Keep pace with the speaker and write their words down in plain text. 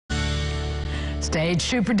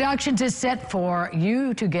STAGEtwo Productions is set for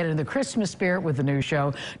you to get into the Christmas spirit with the new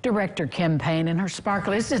show. Director Kim Payne and her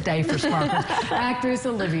sparkle. This is day for sparkles. Actress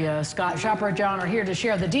Olivia Scott Shopper and John are here to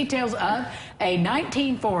share the details of a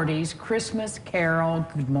 1940s Christmas Carol.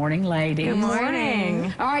 Good morning, ladies. Good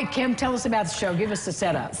morning. All right, Kim, tell us about the show. Give us the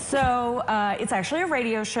setup. So it's actually a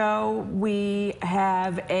radio show. We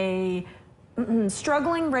have a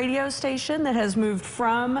struggling radio station that has moved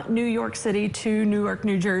from New York City to Newark,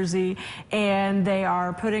 New Jersey, and they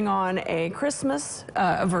are putting on a Christmas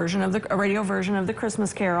a radio version of the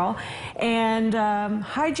Christmas Carol, and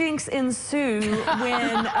hijinks ensue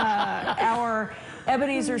when our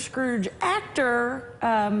Ebenezer Scrooge actor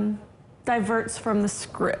diverts from the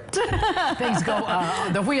script. Things go,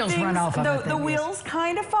 the wheels run off of it. The wheels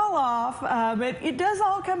kind of fall off. It does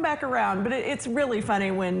all come back around, but it's really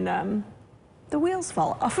funny when the wheels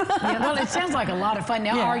fall off. Yeah, well, it sounds like a lot of fun.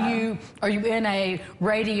 Now, Yeah. are you in a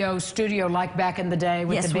radio studio like back in the day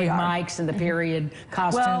with the big mics and the period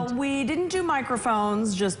costumes? Well, we didn't do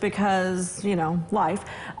microphones just because, you know, life.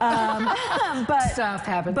 But Stuff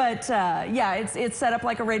happens. But yeah, it's set up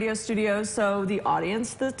like a radio studio, so the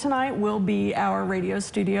audience tonight will be our radio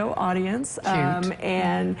studio audience.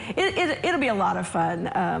 And it'll be a lot of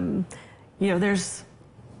fun. You know, there's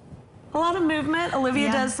a lot of movement.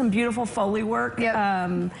 Olivia does some beautiful Foley work.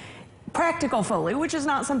 Yep. Practical Foley, which is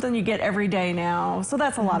not something you get every day now, so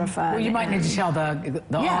that's a lot of fun. Well, you might need to tell the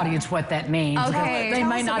audience what that means. Okay. They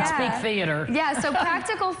may not speak theater. Yeah, so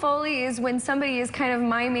practical Foley is when somebody is kind of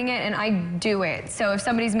miming it and I do it. So if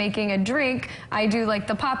somebody's making a drink, I do like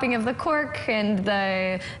the popping of the cork and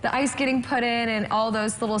the ice getting put in and all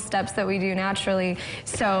those little steps that we do naturally.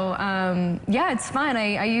 So yeah, it's fun.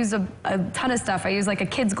 I use a ton of stuff. I use like a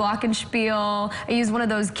kid's glockenspiel. I use one of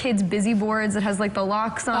those kids' busy boards that has like the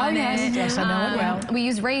locks on it. Yes, I know it well. We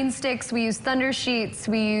use rain sticks, we use thunder sheets,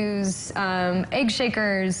 we use egg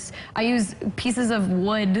shakers. I use pieces of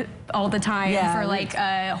wood all the time for like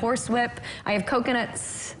a horse whip. I have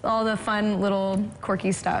coconuts, all the fun little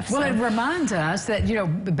quirky stuff. Well, it reminds us that, you know,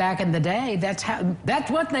 back in the day, that's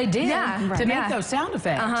what they did to make those sound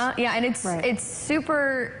effects. Yeah, and it's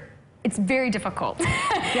super. It's very difficult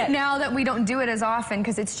now that we don't do it as often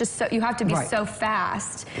because it's just so, you have to be so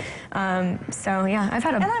fast. So yeah, I've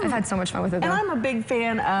had so much fun with it. And I'm a big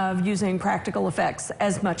fan of using practical effects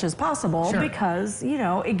as much as possible because, you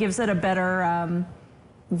know, it gives it a better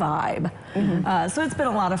vibe. So it's been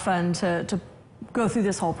a lot of fun to go through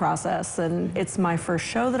this whole process, and it's my first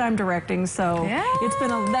show that I'm directing, so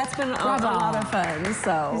that's been a lot of fun.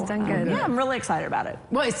 So he's done good. Yeah, I'm really excited about it.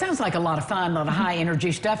 Well, it sounds like a lot of fun, a lot of high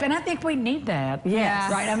energy stuff, and I think we need that.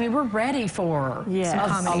 Yes. Right? I mean, we're ready for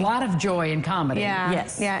a lot of joy and comedy. Yeah.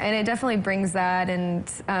 Yes. Yeah, and it definitely brings that.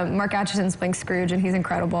 And Mark Atchison's playing Scrooge, and he's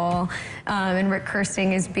incredible. And Rick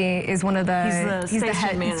Kirsting is one of the he's the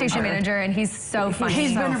head station manager, and he's so funny.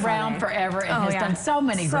 He's been around forever and has done so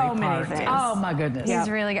many great parts. Things. Oh my goodness. He's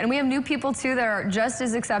really good. And we have new people too that are just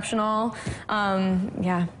as exceptional.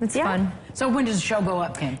 Yeah, it's fun. So when does the show go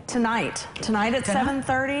up, Kim? Tonight at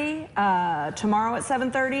 7:30, tomorrow at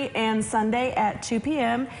 7:30, and Sunday at 2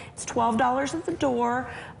 p.m. It's $12 at the door.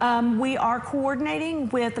 We are coordinating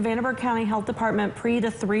with the Vanderburgh County Health Department Pre to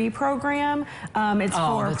 3 program. It's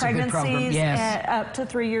for pregnancies up to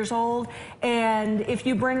 3 years old. And if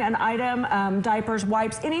you bring an item, diapers,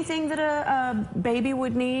 wipes, anything that a baby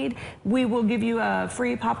would need, we will give you a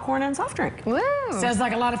free popcorn and soft drink. Woo! Sounds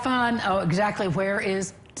like a lot of fun. Oh, exactly. Where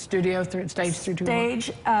is Stage 321?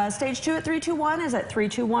 STAGEtwo at 321 is at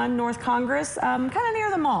 321 North Congress, kind of near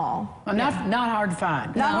the mall. Well, not hard to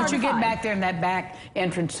find. Once you get back there in that back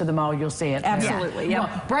entrance to the mall, you'll see it. Absolutely. Well,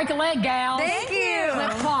 break a leg, gals. Thank you.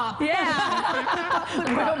 Flip flop.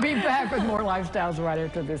 Yeah. We'll be back with more lifestyles right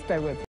after this. Stay with us.